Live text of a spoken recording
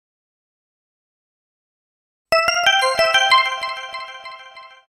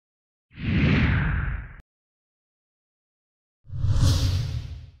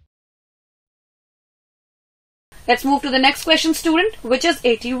Let's move to the next question, student, which is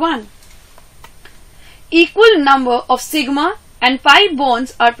 81. Equal number of sigma and pi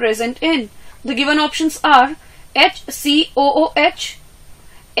bonds are present in. The given options are HCOOH,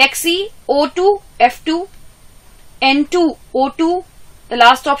 XeO2F2, N2O2. The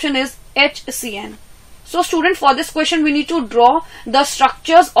last option is HCN. So student, for this question we need to draw the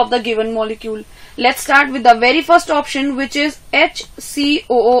structures of the given molecule. Let's start with the very first option, which is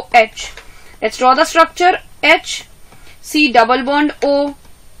HCOOH. Let's draw the structure. H, C double bond O,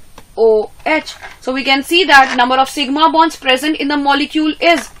 OH. So we can see that number of sigma bonds present in the molecule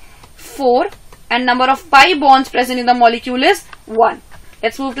is 4 and number of pi bonds present in the molecule is 1.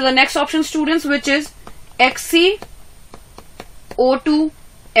 Let's move to the next option, students, which is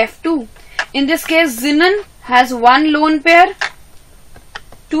XeO2F2. In this case, xenon has 1 lone pair,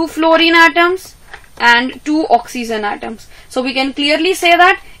 2 fluorine atoms and 2 oxygen atoms. So we can clearly say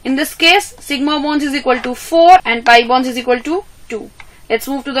that in this case, sigma bonds is equal to 4 and pi bonds is equal to 2. Let's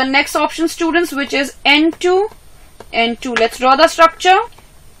move to the next option, students, which is N2. Let's draw the structure.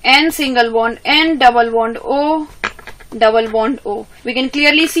 N single bond, N double bond O, double bond O. We can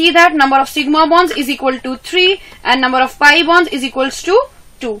clearly see that number of sigma bonds is equal to 3 and number of pi bonds is equals to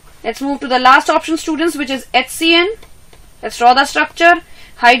 2. Let's move to the last option, students, which is HCN. Let's draw the structure.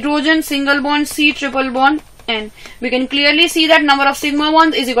 Hydrogen single bond C triple bond N. We can clearly see that number of sigma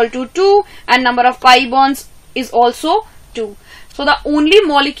bonds is equal to 2 and number of pi bonds is also 2. So the only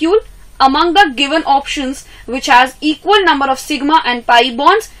molecule among the given options which has equal number of sigma and pi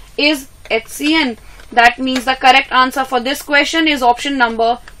bonds is HCN. That means the correct answer for this question is option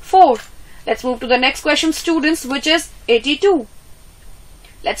number 4. Let's move to the next question, students, which is 82.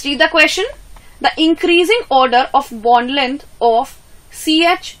 Let's read the question. The increasing order of bond length of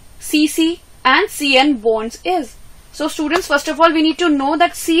CH, CC and CN bonds is. So students, first of all we need to know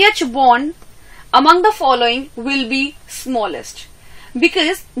that CH bond among the following will be smallest,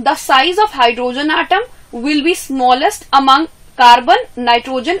 because the size of hydrogen atom will be smallest among carbon,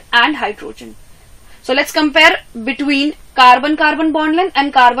 nitrogen and hydrogen. So let's compare between carbon-carbon bond length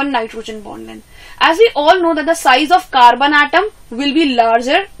and carbon-nitrogen bond length. As we all know that the size of carbon atom will be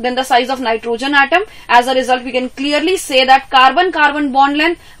larger than the size of nitrogen atom. As a result, we can clearly say that carbon-carbon bond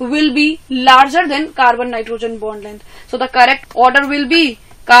length will be larger than carbon-nitrogen bond length. So the correct order will be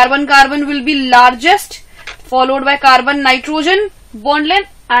carbon-carbon will be largest, followed by carbon-nitrogen bond length,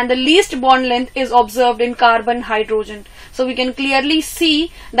 and the least bond length is observed in carbon-hydrogen. So we can clearly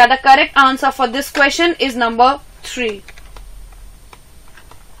see that the correct answer for this question is number 3.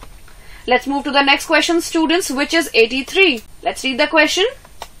 Let's move to the next question, students, which is 83. Let's read the question.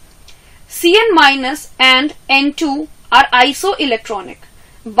 Cn- and N2 are isoelectronic,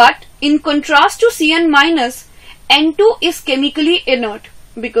 but in contrast to Cn-, N2 is chemically inert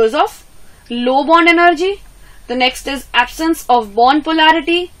because of low bond energy. The next is absence of bond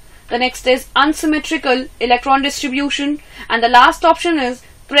polarity. The next is unsymmetrical electron distribution. And the last option is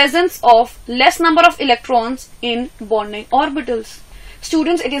presence of less number of electrons in bonding orbitals.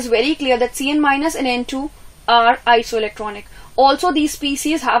 Students, it is very clear that Cn- and N2 are isoelectronic. Also, these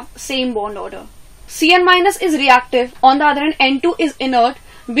species have same bond order. Cn- is reactive. On the other hand, N2 is inert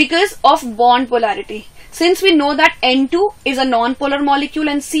because of bond polarity. Since we know that N2 is a non-polar molecule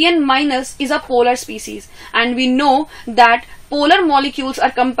and Cn- is a polar species, and we know that polar molecules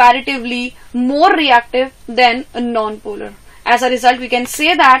are comparatively more reactive than a non-polar. As a result, we can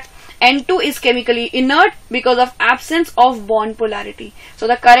say that N2 is chemically inert because of absence of bond polarity. So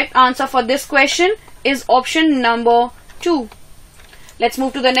the correct answer for this question is option number 2. Let's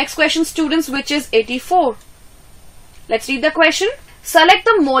move to the next question, students, which is 84. Let's read the question. Select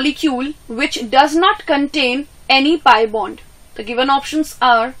the molecule which does not contain any pi bond. The given options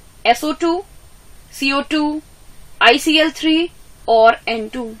are SO2, CO2, ICl3 or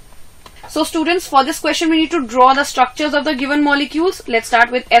N2. So students, for this question we need to draw the structures of the given molecules. Let's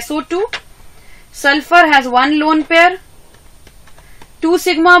start with SO2. Sulfur has 1 lone pair, 2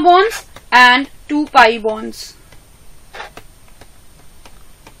 sigma bonds and 2 pi bonds.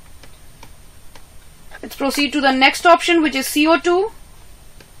 Let's proceed to the next option, which is CO2.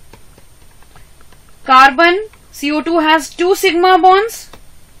 Carbon, CO2 has 2 sigma bonds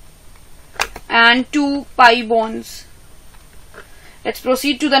and 2 pi bonds. Let's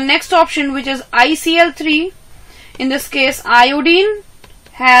proceed to the next option, which is ICl3. In this case, iodine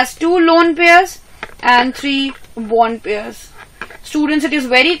has 2 lone pairs and 3 bond pairs. Students, it is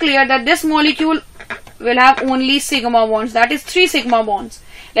very clear that this molecule will have only sigma bonds, that is 3 sigma bonds.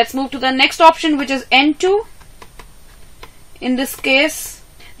 Let's move to the next option, which is N2. In this case,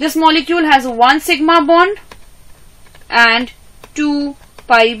 this molecule has 1 sigma bond and 2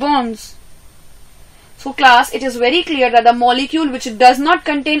 pi bonds. So class, it is very clear that the molecule which does not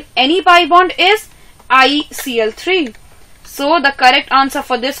contain any pi bond is ICl3. So the correct answer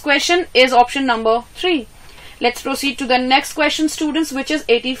for this question is option number 3. Let's proceed to the next question, students, which is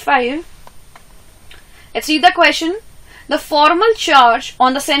 85. Let's read the question. The formal charge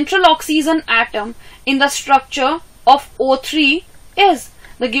on the central oxygen atom in the structure of O3 is.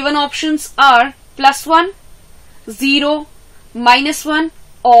 The given options are +1, 0, -1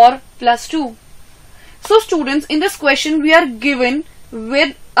 or +2. So students, in this question we are given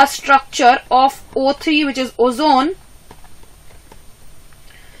with a structure of O3, which is ozone,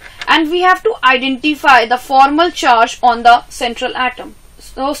 and we have to identify the formal charge on the central atom.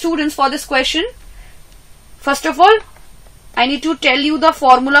 So students, for this question, first of all, I need to tell you the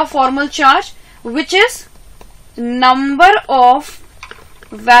formula formal charge, which is number of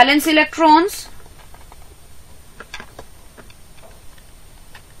valence electrons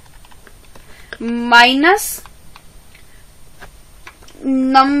minus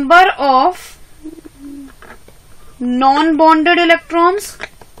number of non-bonded electrons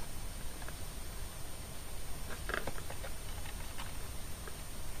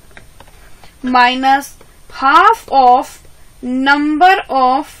minus half of number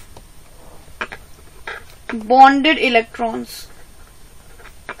of bonded electrons.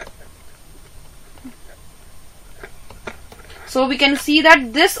 So we can see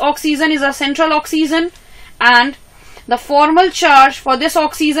that this oxygen is a central oxygen, and the formal charge for this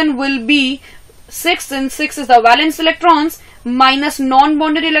oxygen will be 6, and 6 is the valence electrons, minus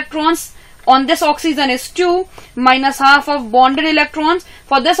non-bonded electrons on this oxygen is 2, minus half of bonded electrons.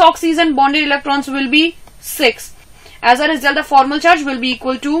 For this oxygen, bonded electrons will be 6. As a result, the formal charge will be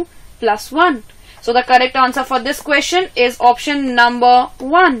equal to +1. So the correct answer for this question is option number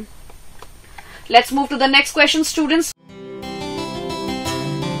 1. Let's move to the next question, students.